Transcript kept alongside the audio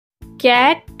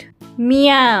Cat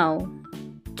meow.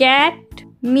 Cat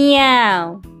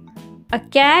meow. A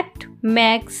cat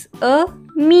makes a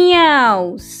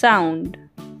meow sound.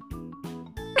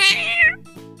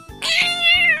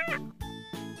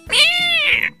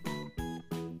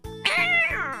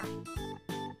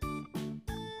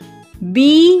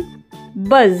 Bee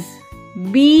buzz.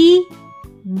 Bee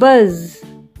buzz.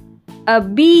 A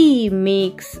bee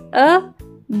makes a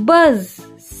buzz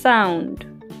sound.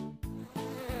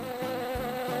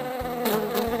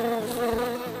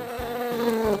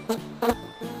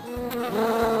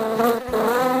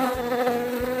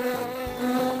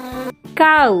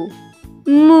 Cow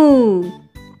moo.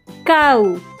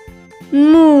 Cow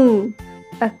moo.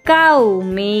 A cow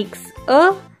makes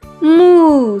a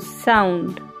moo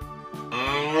sound.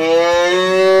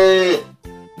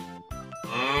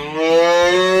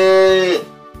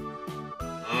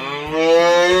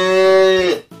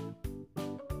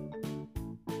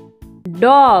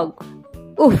 Dog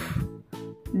oof.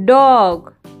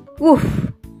 Dog woof.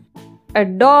 A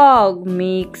dog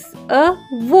makes a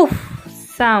woof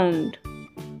sound.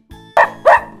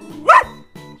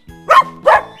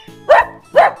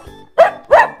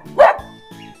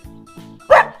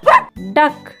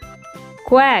 Duck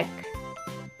quack.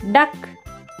 Duck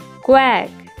quack.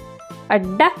 A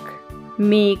duck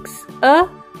makes a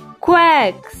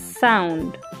quack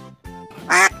sound.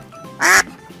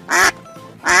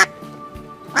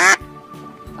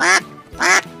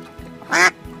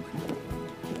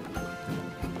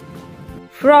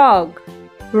 Frog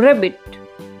ribbit.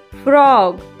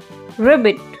 Frog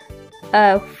ribbit.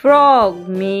 A frog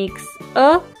makes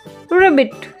a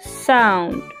ribbit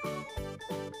sound.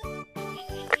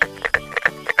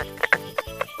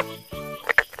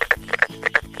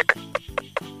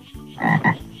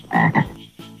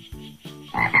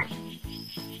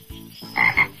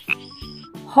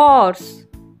 Horse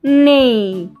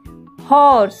neigh.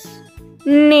 Horse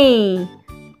neigh.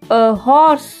 A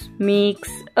horse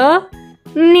makes a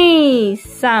neigh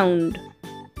sound.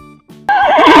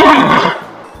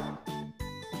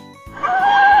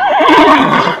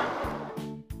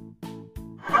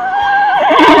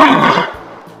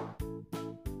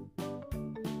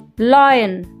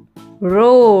 Lion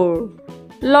roar.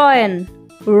 Lion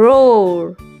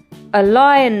roar. A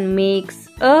lion makes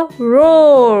a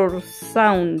roar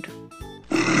sound.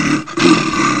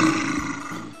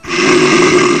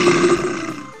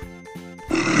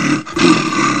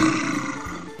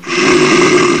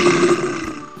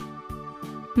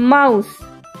 Mouse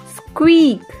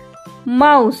squeak.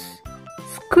 Mouse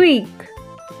squeak.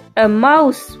 A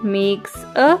mouse makes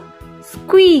a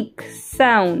squeak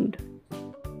sound.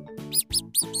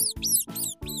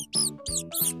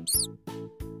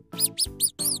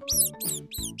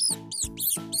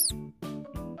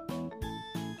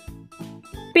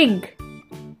 Pig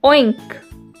oink.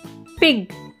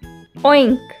 Pig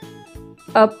oink.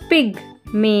 A pig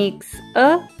makes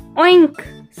a oink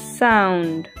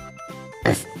sound.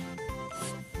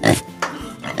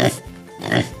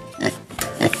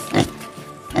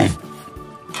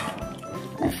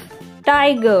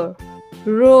 Tiger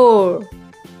roar.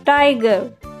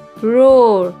 Tiger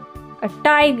roar. A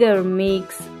tiger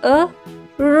makes a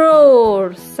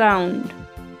roar sound.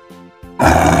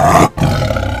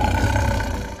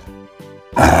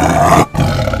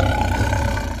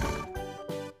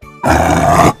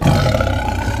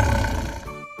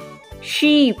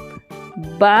 Sheep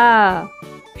baa.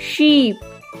 Sheep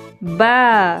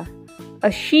baa.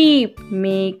 A sheep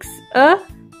makes a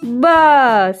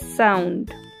baa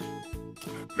sound.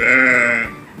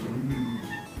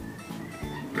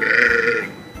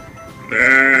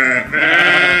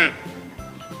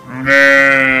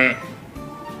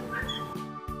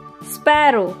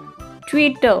 Sparrow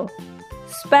tweeter.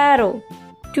 Sparrow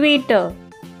tweeter.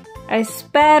 A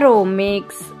sparrow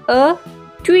makes a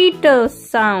tweeter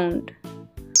sound.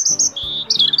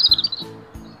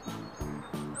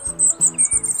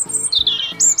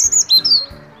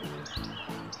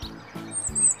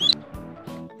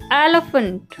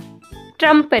 Elephant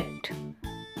trumpet.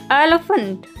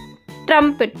 Elephant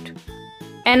trumpet.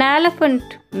 An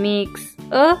elephant makes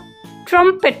a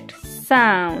trumpet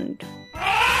sound.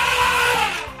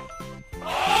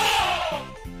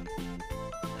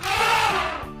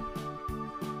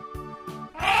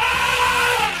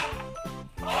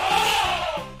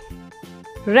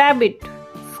 Rabbit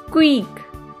squeak.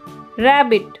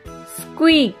 Rabbit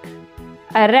squeak.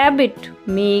 A rabbit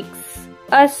makes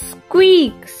a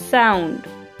squeak sound.